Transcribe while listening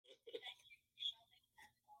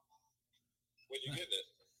you getting it?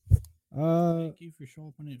 Thank you for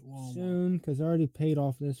shopping at Walmart. Soon, because I already paid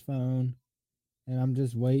off this phone, and I'm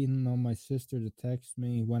just waiting on my sister to text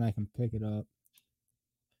me when I can pick it up.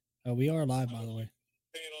 Oh, we are live, by the way.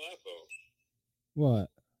 Paying on that phone? What?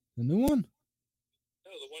 The new one?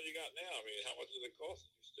 No, the one you got now. I mean, how much does it cost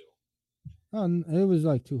you still? Oh, it was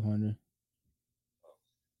like 200. Oh.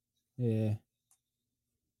 Yeah.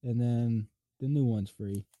 And then the new one's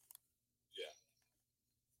free.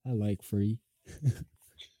 Yeah. I like free.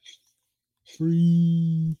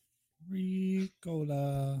 Free. Free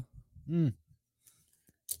cola. Mm.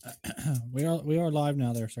 we are live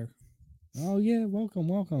now, there, sir. Oh yeah, welcome.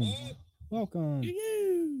 What? Welcome.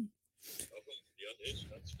 You. Welcome to the Unhinged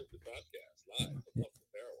and Unscripted podcast, live from the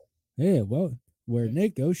barrel. Yeah, well, where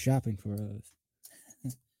Nick goes shopping for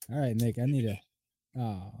us. All right, Nick, I need a.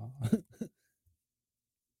 Oh.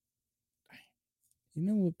 You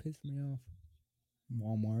know what pissed me off?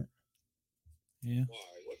 Walmart. Yeah. Why?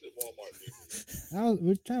 What did Walmart do for you?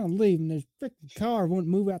 We're trying to leave, and this freaking car wouldn't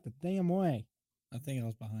move out the damn way. I think I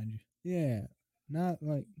was behind you. Yeah, not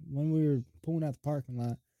like when we were pulling out the parking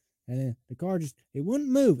lot, and then the car it wouldn't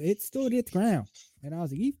move. It stood at the ground, and I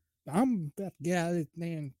was like, I'm about to get out of this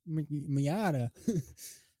damn Miata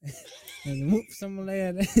and whoop some of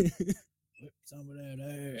that. Whip some of that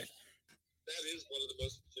ass. That is one of the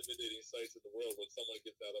most intimidating sights in the world when someone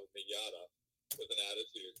gets out of a Miata with an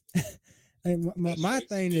attitude. And my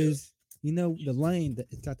thing is, you know, the lane that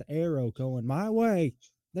it's got the arrow going my way.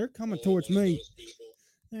 They're coming towards me.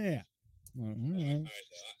 Yeah. Well, all right.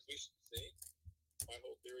 See, my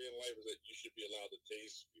whole theory in life is that you should be allowed to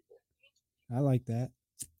tase people. I like that.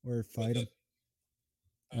 Or fight them.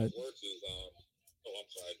 How it works is, I'm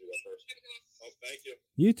sorry, I do that first. Oh, thank you.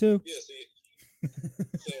 You too. Yeah, see.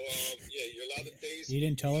 So, you're allowed to tase. You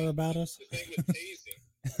didn't tell her about us? The thing with tasing,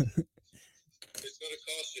 it's going to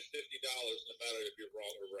cost you $50 no matter if you're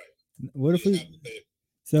wrong or right. What if we?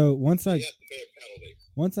 So once I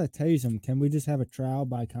tase them, can we just have a trial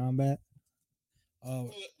by combat?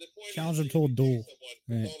 Challenge them to a duel. It's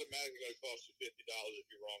automatically going to cost you $50 if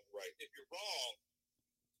you're wrong or right. If you're wrong,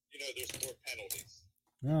 there's more penalties.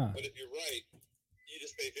 But if you're right, you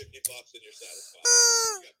just pay $50 and you're satisfied.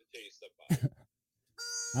 You got to tase somebody.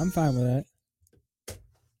 I'm fine with that.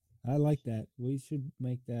 I like that. We should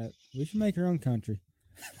make that. We should make our own country.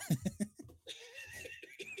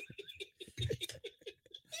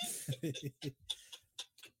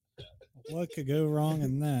 What could go wrong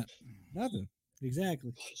in that? Nothing.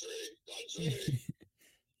 Exactly. Country.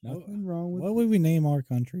 Nothing wrong with. What would we name our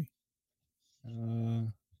country? Are we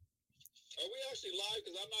actually live?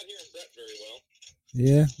 Because I'm not hearing Bret very well.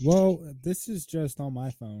 Yeah. Well, this is just on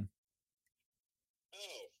my phone.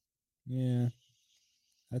 Oh. Yeah.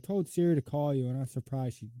 I told Siri to call you, and I'm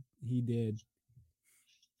surprised he did.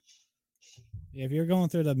 Yeah, if you're going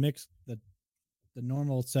through the mix, the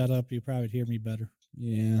normal setup, you probably hear me better.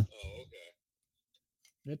 Yeah. Oh, okay.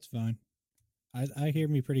 It's fine. I hear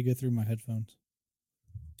me pretty good through my headphones.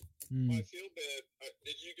 I feel bad.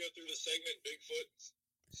 Did you go through the segment, Bigfoot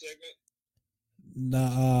segment?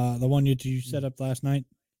 The one you set up last night?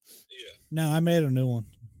 Yeah. No, I made a new one.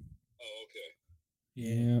 Oh, okay.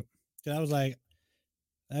 Yeah. Cause I was like,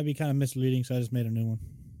 that'd be kind of misleading, so I just made a new one. All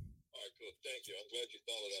right, cool. Thank you. I'm glad you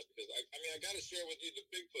thought of that because I got to share with you the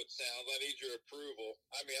Bigfoot sounds. I need your approval.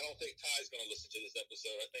 I mean, I don't think Ty's going to listen to this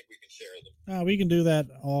episode. I think we can share them. We can do that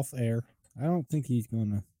off air. I don't think he's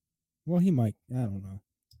gonna. Well, he might. I don't know.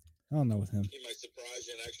 I don't know with him. He might surprise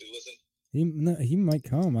you and actually listen. He might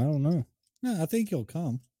come. I don't know. No, I think he'll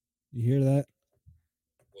come. You hear that?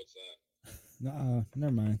 What's that?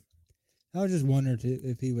 Never mind. I was just wondering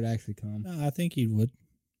if he would actually come. No, I think he would.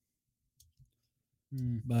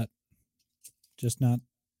 But just not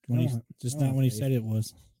when he said it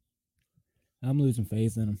was. I'm losing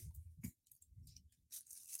faith in him.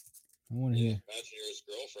 I want to hear. Imagine you're his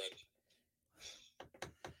girlfriend.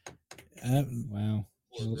 Wow.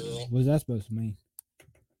 Poor girl. What's that supposed to mean?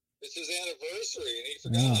 It's his anniversary and he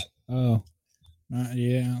forgot. Oh.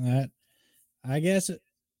 Yeah, that. I guess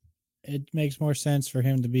it makes more sense for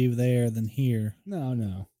him to be there than here.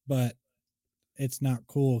 No. But it's not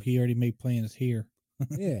cool. He already made plans here.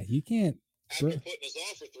 Yeah, you can't. After putting us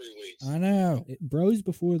off for 3 weeks. I know. Bros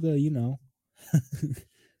before the, Bro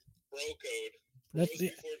code. Bros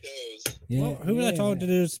before does. Yeah, well, who was I talking to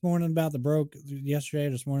this morning about the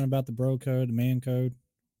this morning about the bro code, the man code?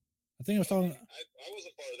 I think I was talking. I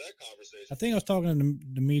wasn't part of that conversation. I think I was talking to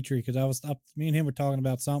Dimitri because me and him were talking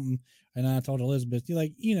about something, and I told Elizabeth,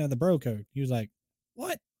 the bro code. He was like,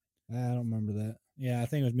 "What?" I don't remember that. Yeah, I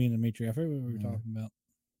think it was me and Dimitri. I forget what we were talking about.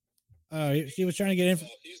 Oh, he was trying to get in.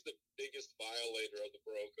 He's the biggest violator of the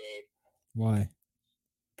bro code. Why?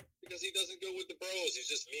 Because he doesn't go with the bros. He's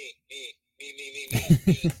just me.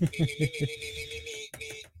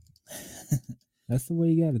 That's the way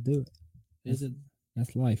you got to do it. Is it?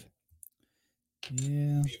 That's life.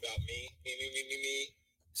 Yeah. Be about me.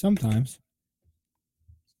 Sometimes.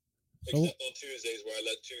 Except on Tuesdays where I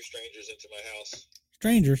let 2 strangers into my house.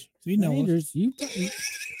 Strangers. You know Strangers.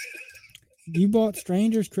 You bought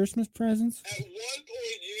strangers Christmas presents? At one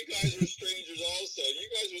point, you guys were strangers also. You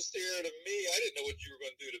guys were staring at me. I didn't know what you were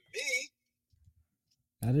going to do to me.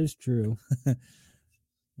 That is true.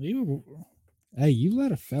 Hey, you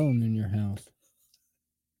let a felon in your house.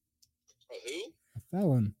 A who? A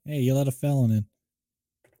felon. Hey, you let a felon in.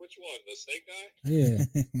 Which one? The snake guy? Yeah.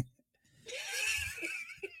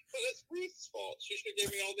 Well, that's Ruth's fault. She should have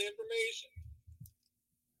gave me all the information.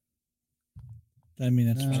 I mean,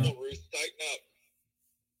 that's fine. Oh, Ruth, tighten up.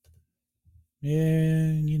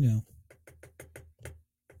 Yeah, you know.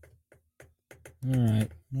 All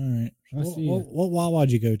right. What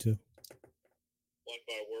Wawa'd you go to? One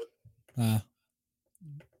by work.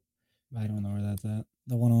 I don't know where that's at.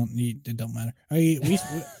 The one on. It don't matter.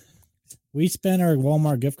 We spent our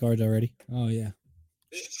Walmart gift cards already. Oh yeah.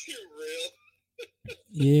 Is you real?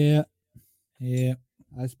 Yeah. Yeah.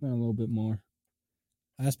 I spent a little bit more.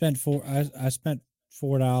 I spent $4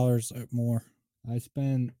 more. I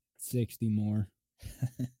spent 60 more.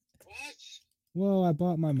 What? Well, I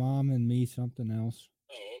bought my mom and me something else.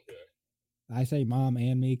 Oh, okay. I say mom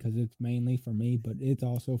and me because it's mainly for me, but it's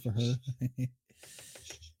also for her.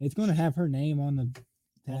 It's going to have her name on the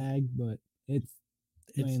tag, but it's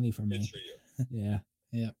mainly for me. It's for you. Yeah.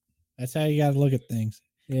 Yeah. That's how you got to look at things.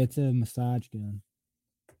 It's a massage gun.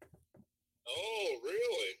 Oh,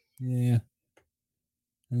 really? Yeah.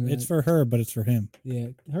 It's for her, but it's for him.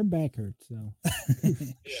 Yeah. Her back hurts, so.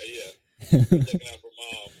 Yeah. Looking out for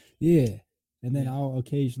mom. Yeah. And then I'll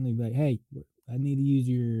occasionally be like, hey, I need to use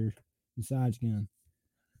your massage gun.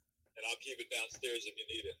 And I'll keep it downstairs if you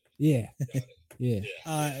need it. Yeah. Got it. Yeah.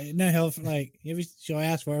 No, she'll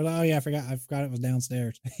ask for it. Oh yeah, I forgot it was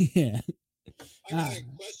downstairs. Yeah. I got a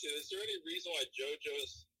question. Is there any reason why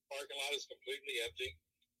JoJo's parking lot is completely empty?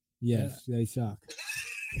 Yes, they suck.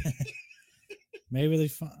 Maybe they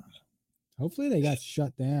Hopefully they got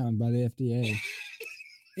shut down by the FDA.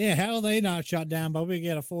 Yeah, how are they not shut down, but we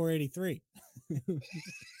get a 483?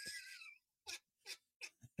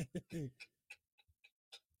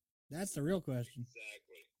 That's the real question.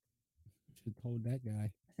 Exactly. Should have told that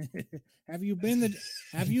guy. Have you been the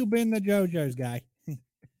JoJo's guy? Take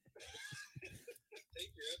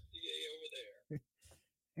your FDA over there.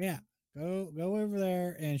 Yeah, go over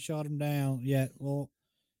there and shut them down. Yeah, well,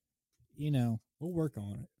 we'll work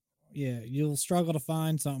on it. Yeah, you'll struggle to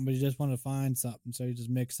find something, but you just want to find something, so you just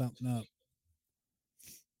mix something up.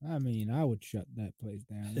 I mean, I would shut that place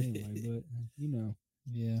down anyway, but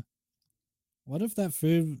Yeah. What if that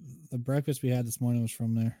food, the breakfast we had this morning, was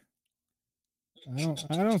from there? I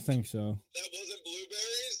don't think so. That wasn't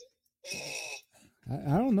blueberries?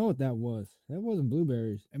 Oh. I don't know what that was. That wasn't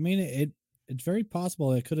blueberries. I mean, it's very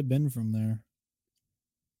possible it could have been from there.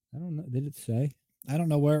 I don't know. Did it say? I don't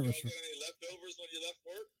know where it was You from. got any leftovers when you left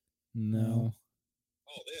work? No.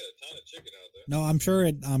 Oh, they had a ton of chicken out there. No, I'm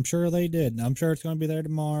sure they did. I'm sure it's going to be there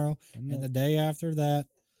tomorrow and the day after that.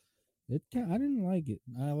 I didn't like it.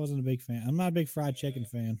 I wasn't a big fan. I'm not a big fried chicken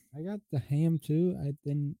fan. I got the ham too.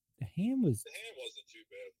 The ham wasn't too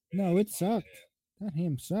bad. No, it sucked. That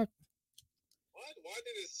ham sucked. What? Why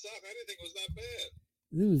did it suck? I didn't think it was that bad.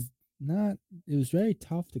 It was very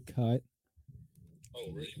tough to cut.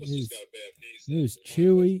 Oh, really? You must have just got a bad piece. It was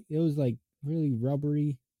chewy. It was like really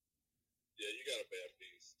rubbery. Yeah, you got a bad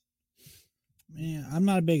piece. Man, I'm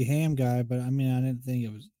not a big ham guy, but I mean, I didn't think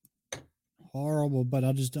it was horrible, but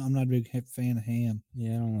I'm not a big fan of ham.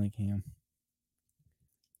 Yeah, I don't like ham.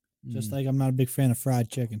 Just like I'm not a big fan of fried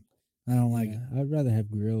chicken. I don't like it. I'd rather have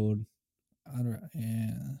grilled.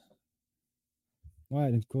 Yeah. Why?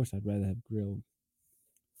 Of course, I'd rather have grilled.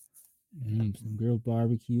 Some grilled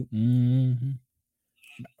barbecue. Mm-hmm.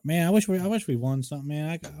 Man, I wish we won something, man.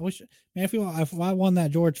 I wish, man, if I won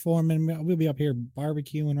that George Foreman, we'll be up here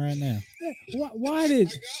barbecuing right now. Why did?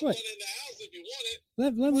 I got one in the house if you want it.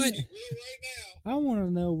 Let me. Right now. I want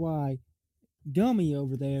to know why Gummy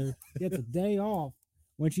over there gets a day off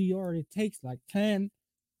when she already takes like 10.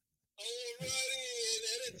 Alrighty, and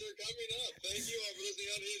edits are coming up. Thank you for listening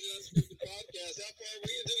to Unhinged and Unsuperivised podcast. How far are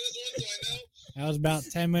we into this one? Do I know? That was about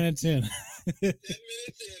 10 minutes in. 10 minutes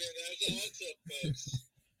in, and that's all it took, folks.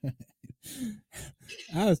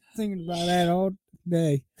 I was thinking about that all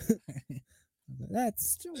day. That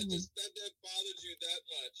bothered you that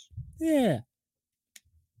much. Yeah.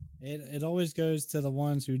 It always goes to the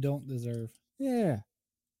ones who don't deserve. Yeah.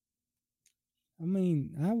 I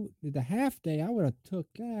mean, the half day, I would have took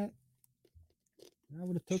that. I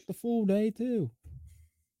would have took the full day too.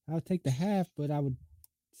 I would take the half, but I would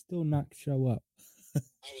still not show up. I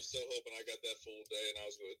was so hoping I got that full day and I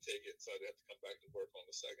was going to take it so I'd have to come back to work on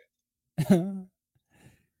the second.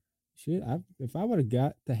 If I would have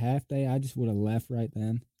got the half day, I just would have left right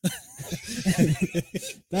then.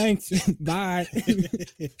 Thanks. Bye. You can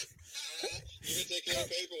take care of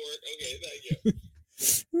paperwork. Okay, thank you.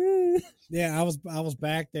 Yeah, I was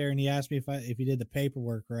back there and he asked me if he did the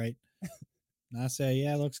paperwork right. And I said,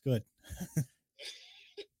 yeah, it looks good.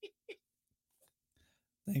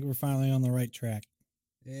 I think we're finally on the right track.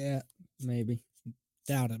 Yeah, maybe.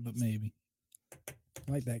 Doubt it, but maybe.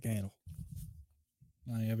 Like that candle.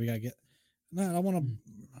 Oh yeah, we gotta get. No, I want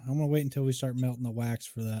to wait until we start melting the wax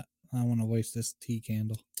for that. I don't want to waste this tea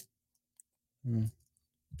candle.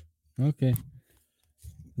 Okay.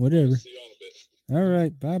 Whatever. See you on a bit. All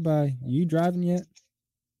right. Bye. You driving yet?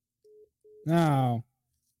 No.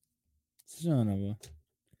 Son of a.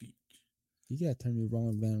 You gotta turn your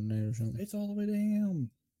volume down there or something. It's all the way down.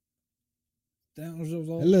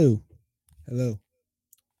 Hello.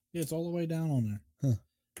 Yeah, it's all the way down on there. Huh.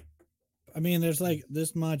 I mean, there's like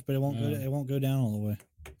this much, but it won't go. It won't go down all the way.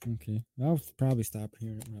 Okay. I'll probably stop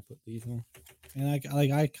hearing it when I put these on. And I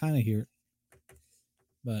kind of hear it,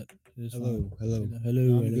 but Hello.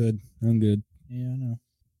 I'm good. Yeah, I know.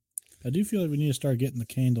 I do feel like we need to start getting the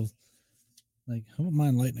candles. Like, I don't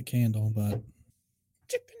mind lighting a candle, but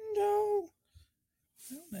chicken dough.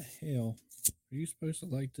 How the hell are you supposed to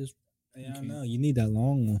light this? Yeah, I know. You need that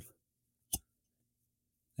long one.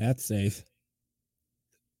 That's safe.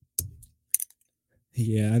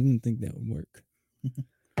 Yeah, I didn't think that would work.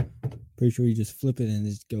 Pretty sure you just flip it and it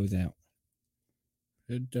just goes out.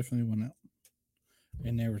 It definitely went out.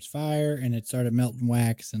 And there was fire, and it started melting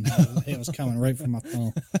wax, and it was coming right from my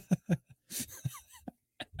phone.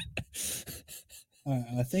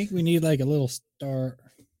 I think we need like a little start.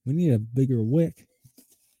 We need a bigger wick.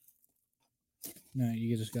 No,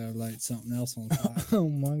 you just gotta light something else on fire. Oh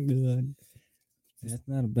my god. That's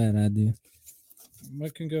not a bad idea.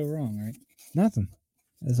 What can go wrong, right? Nothing.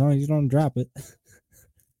 As long as you don't drop it.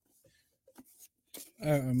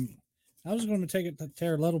 I was going to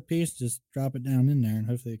tear a little piece, just drop it down in there, and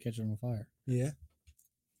hopefully it catches on fire. Yeah.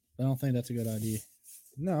 I don't think that's a good idea.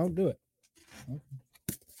 No, do it. Okay.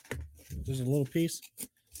 Just a little piece.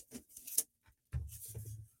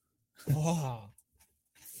 Oh.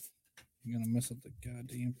 You're going to mess up the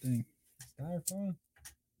goddamn thing. Styrofoam.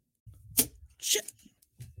 Shit.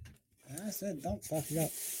 I said don't fuck it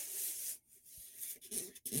up.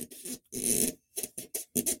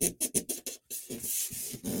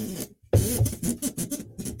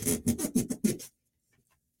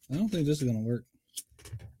 I don't think this is going to work.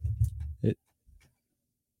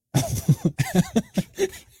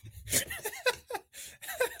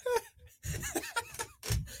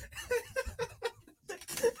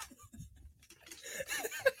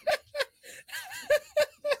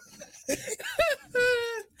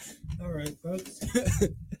 All right, folks.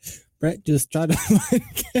 Bret just tried to find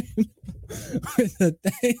with a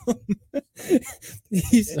damn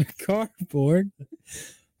piece of cardboard.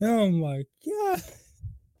 Oh my god.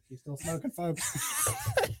 He's still smoking, folks.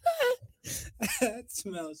 That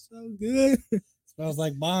smells so good. Smells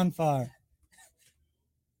like bonfire.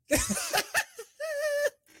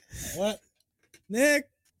 What? Nick,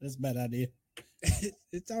 That's a bad idea.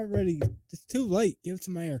 it's too late. Give it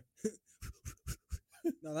some air.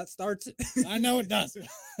 No, that starts it. I know it does.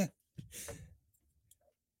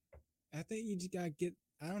 I think you just gotta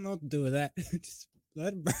I don't know what to do with that. Just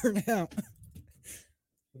let it burn out.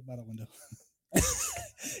 What about a window?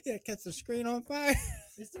 Yeah, catch the screen on fire.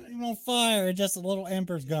 It's not even on fire. It's just a little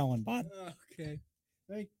embers going. But Okay.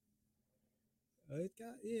 hey, It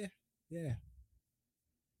got, yeah. the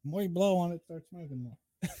more you blow on it, start smoking more.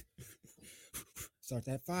 Start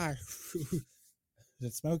that fire. Is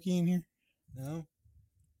it smoky in here? No.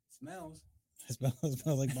 Smells. It smells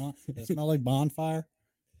like it smells like bonfire.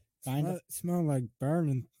 Kind of. It smells like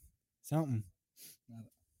burning something. I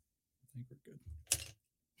think we're good.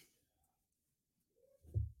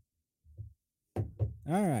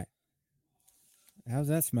 All right. How's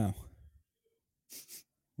that smell?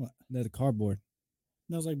 What? The cardboard.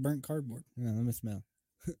 Smells like burnt cardboard. Yeah, let me smell.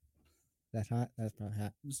 That's hot? That's probably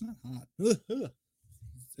hot. It's not hot.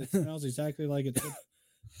 It smells exactly like it did.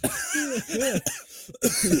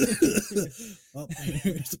 Oh,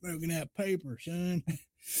 you're smoking that paper, son.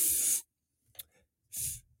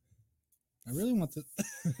 I really want to.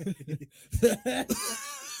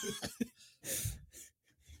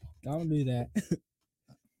 Don't do that.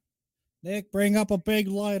 Nick, bring up a big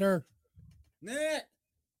lighter. Nick!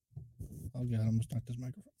 Oh, God, I'm going to start this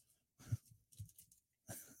microphone.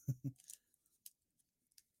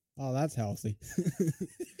 Oh, that's healthy.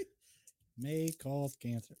 May cause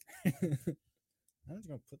cancer. I'm just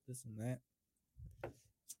going to put this in that.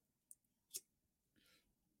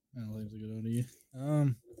 I don't think it's a good idea.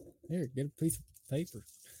 Here, get a piece of paper.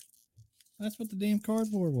 That's what the damn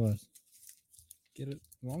cardboard was. Get a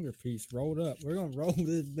longer piece rolled up. We're going to roll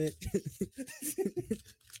this bit.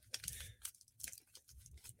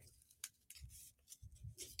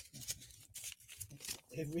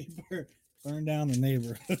 If we burn down the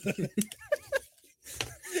neighborhood.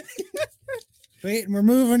 Wait, we're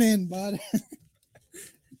moving in, bud.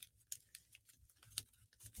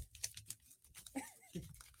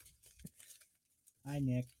 Hi,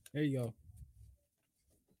 Nick. There you go.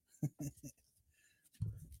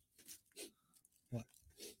 What?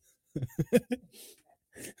 You're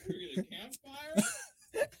getting a campfire?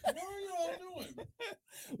 What are you all doing?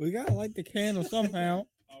 We got to light the candle somehow.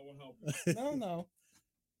 I will help you. No.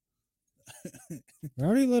 I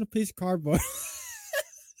already lit a piece of cardboard.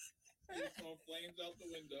 Some flames out the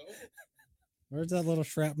window. Where's that little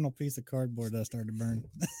shrapnel piece of cardboard that started to burn?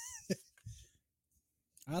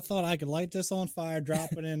 I thought I could light this on fire,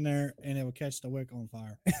 drop it in there, and it would catch the wick on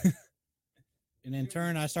fire. And in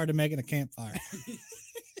turn, I started making a campfire.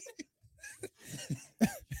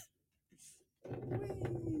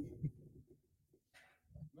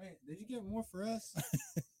 Man, did you get more for us?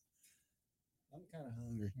 I'm kind of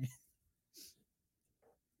hungry.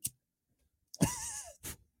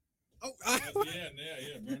 Oh, yeah.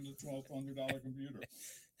 Burn the $1,200 computer.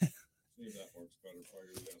 See if that works better. Probably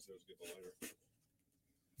you're downstairs get the lighter.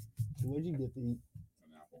 What'd you get to eat?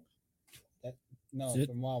 An apple. No, Sit.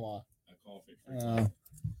 from Wawa. A coffee.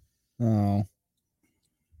 Oh.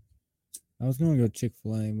 I was going to go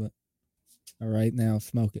Chick-fil-A, but all right, now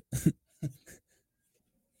smoke it.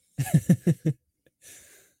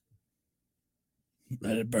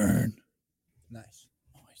 Let it burn. Nice.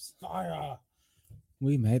 Fire.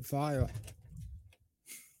 We made fire.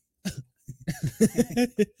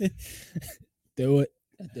 Do it.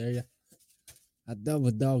 I dare you. I double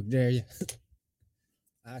dog dare you.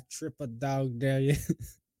 I triple dog dare you.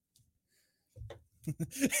 Do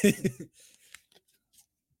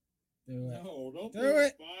it. No, don't Do put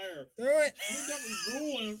it. fire. Do it. You got me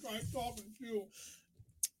drooling and trying talking too.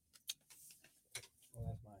 Oh,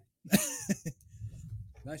 that's mine.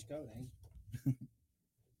 Nice coat,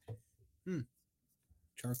 ain't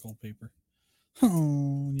Charcoal paper.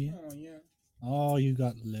 Oh, yeah. Oh, yeah. Oh, you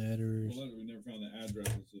got letters. Well, we never found the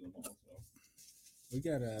addresses to them all. So. We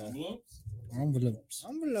got Envelopes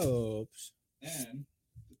envelopes. and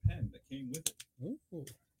the pen that came with it. Ooh,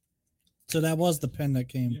 So that was the pen that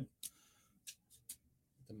came. Yeah.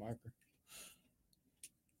 the marker.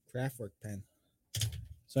 Craftwork pen.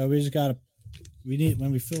 So we just gotta. We need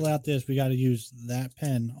when we fill out this, we got to use that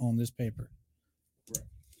pen on this paper. Right.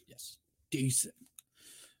 Yes. Decent.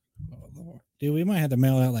 Oh, Lord. Dude, we might have to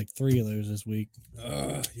mail out like 3 of those this week.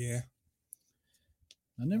 Yeah.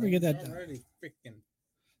 I never get that. Already freaking.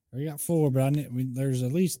 We got 4, but there's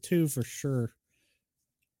at least 2 for sure.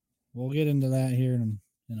 We'll get into that here in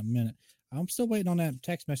a minute. I'm still waiting on that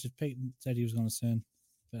text message Peyton said he was going to send,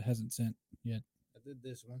 but hasn't sent yet. I did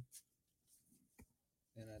this one.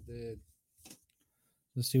 And I did.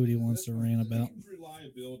 Let's see what he wants to rant about.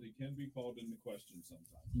 Reliability can be called into question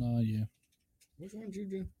sometimes. No, yeah. Which one did you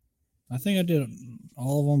do? I think I did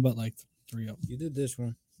all of them, but like 3 of them. You did this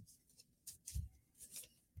one.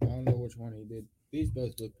 I don't know which one he did. These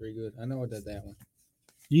both look pretty good. I know I did that one.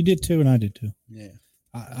 You did 2, and I did 2. Yeah.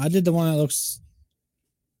 I did the one that looks,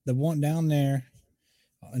 the one down there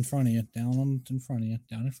in front of you, down in front of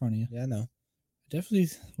you. Yeah, I know. Definitely.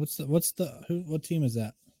 What team is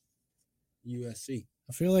that? USC.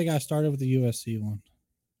 I feel like I started with the USC one.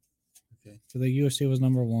 Okay. So the USC was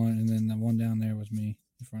number 1, and then the one down there was me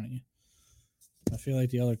in front of you. I feel like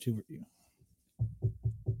the other 2 were you.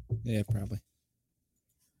 Yeah, probably.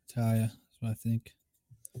 Talia, that's what I think.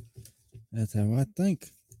 That's how I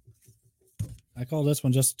think. I call this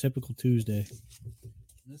one just a typical Tuesday.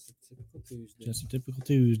 That's a typical Tuesday. Just a typical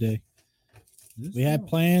Tuesday. We had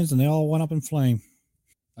plans, and they all went up in flame.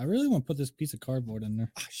 I really want to put this piece of cardboard in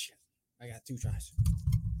there. Ah, shit. I got 2 tries.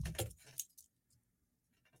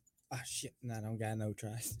 Ah, shit. No, I don't got no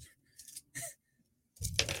tries.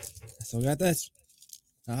 I still got this.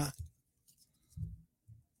 Ah.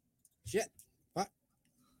 Shit. What?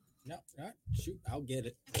 No. Shoot. I'll get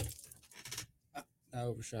it. Ah, I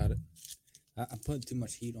overshot it. I put too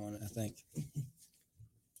much heat on it, I think.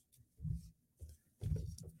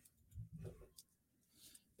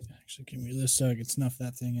 Actually, give me this so I can snuff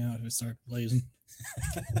that thing out if it starts blazing.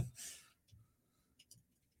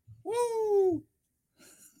 Woo!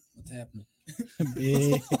 What's happening?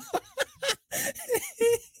 Big.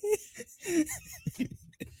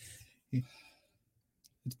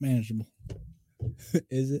 It's manageable.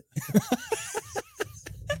 Is it?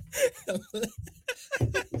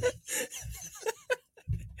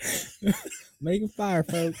 Make a fire,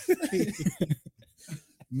 folks.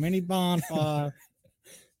 Mini bonfire.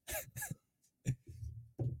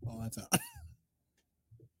 Oh, that's hot.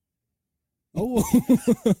 Oh,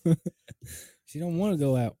 she don't want to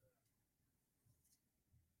go out.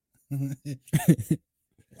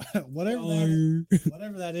 whatever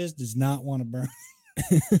that is does not want to burn.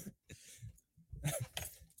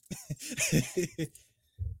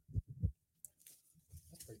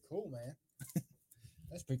 That's pretty cool, man.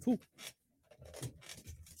 That's pretty cool.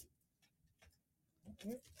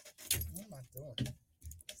 What am I doing?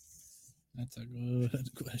 That's a good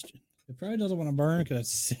question. It probably doesn't want to burn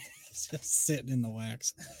because it's just sitting in the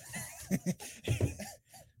wax.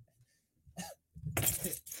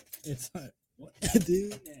 It's like, What to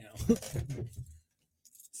do now?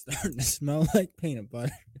 Starting to smell like peanut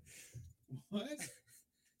butter. what?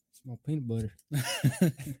 Smell peanut butter. I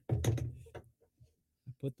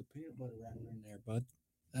put the peanut butter wrapper in there, bud.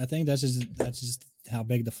 I think that's just how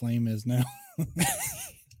big the flame is now.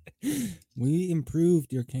 We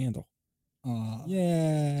improved your candle.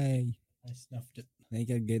 Yay! I snuffed it. Now you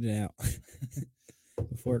gotta get it out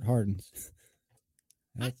before it hardens.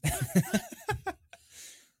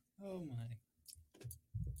 Oh my!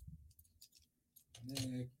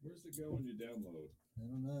 Nick, where's it go when you download? I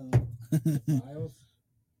don't know. Files?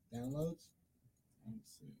 Downloads? I don't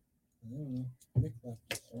see it. I don't know. Nick left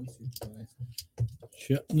it unsupervised.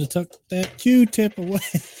 Shouldn't have took that Q-tip away.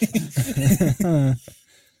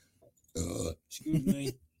 Excuse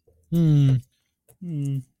me. I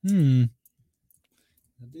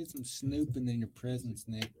did some snooping in your presence,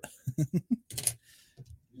 Nick.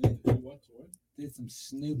 What? Did some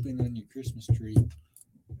snooping on your Christmas tree.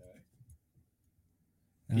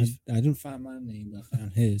 Okay. I didn't find my name, but I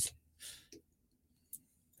found his.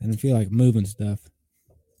 I didn't feel like moving stuff.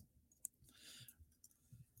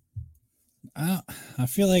 I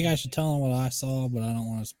feel like I should tell them what I saw, but I don't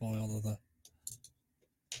want to spoil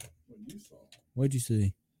What you saw? What'd you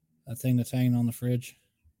see? that thing that's hanging on the fridge.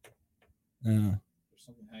 Oh, There's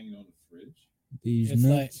something hanging on the fridge. these It's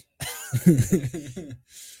nuts.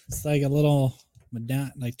 It's like a little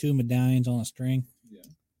like two medallions on a string Yeah.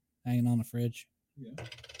 hanging on the fridge, Yeah.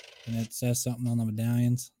 and it says something on the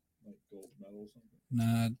medallions. Like gold medal or something.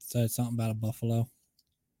 No, it said something about a buffalo.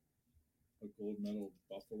 A gold medal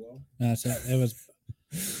buffalo. No,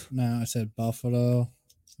 it said buffalo,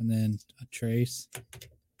 and then a trace.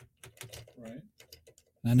 Right.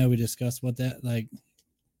 And I know we discussed what that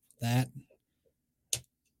that.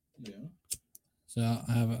 Yeah. So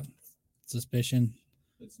I have a suspicion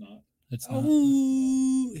It's not. it's not.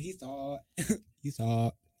 Oh, he thought. He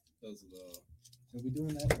thought. Does the Are we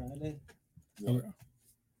doing that Friday? what?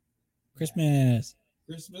 Christmas.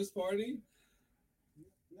 Christmas party?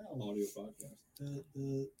 No. Audio podcast.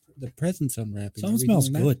 The presents unwrapping. Something Are we smells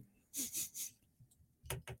doing good.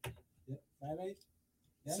 that? Yeah, Friday?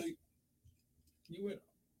 Yeah. So you went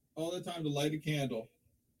all the time to light a candle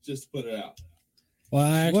just to put it out.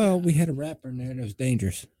 Well, We had a wrapper in there and it was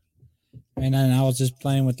dangerous. and then I was just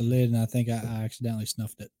playing with the lid, and I think I accidentally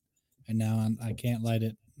snuffed it, and now I can't light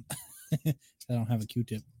it. I don't have a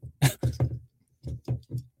Q-tip,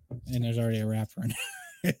 and there's already a wrapper in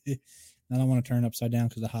there. I don't want to turn it upside down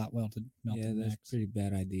because the hot melted. Yeah, that's a wax. pretty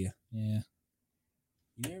bad idea. Yeah.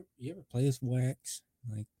 You ever play with wax?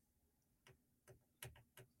 Like,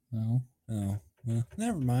 No. oh, well,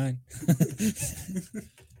 never mind.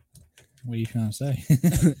 What are you trying to say?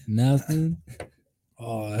 Nothing.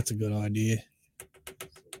 Oh, that's a good idea. So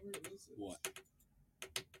where is it? What?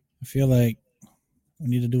 I feel like we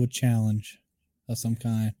need to do a challenge of some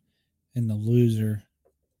kind, and the loser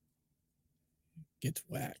gets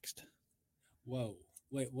waxed. Whoa.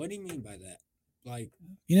 Wait, what do you mean by that? Like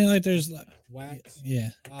Like there's wax? yeah.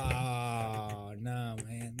 Oh, no,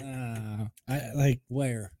 man. No. I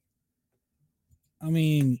Where? I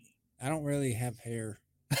mean, I don't really have hair.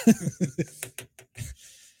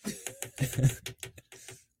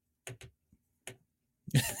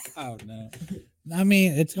 Oh, no. I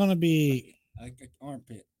mean, it's gonna be Like an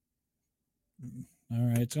armpit. all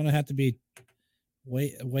right. It's gonna have to be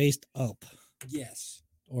waist up Yes.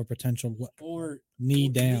 or potential Or knee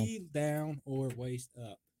down. Knee down or waist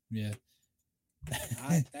up. Yeah,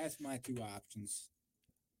 That's my two options.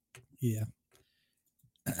 yeah.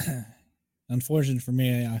 Unfortunately for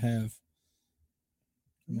me, I have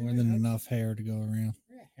more than enough hair to go around.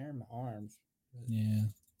 I got hair in my arms. Yeah.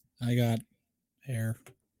 I got hair.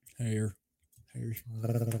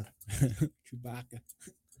 Chewbacca.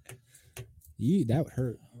 That would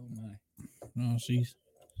hurt. Oh my. Oh, she's.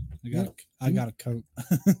 I got a coat.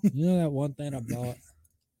 You know that one thing I bought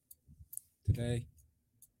today?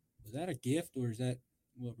 Was that a gift or is that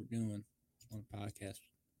what we're doing on the podcast?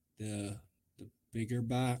 The bigger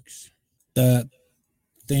box. The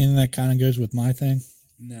thing that kind of goes with my thing.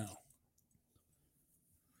 No.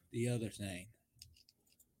 The other thing.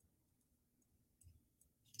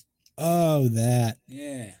 Oh, that.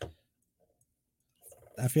 Yeah.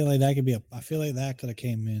 I feel like that could be I feel like that could have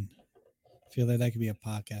came in. I feel like that could be a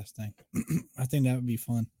podcast thing. I think that would be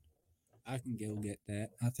fun. I can go get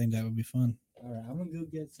that. I think that would be fun. All right, I'm gonna go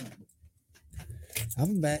get something. I'll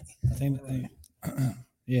be back. I think.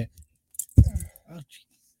 Yeah. Oh,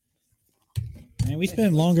 man, we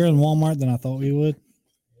spent longer in Walmart than I thought we would.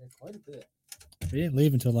 Yeah, quite a bit. We didn't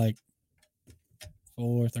leave until like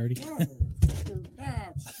 4:30.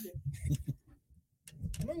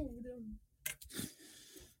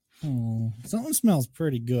 Oh, something smells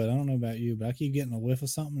pretty good. I don't know about you, but I keep getting a whiff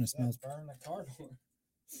of something and it smells. Burn the cardboard.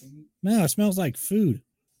 Man, it smells like food.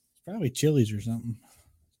 It's probably Chili's or something.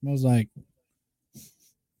 It smells like.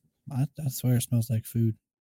 I swear it smells like food.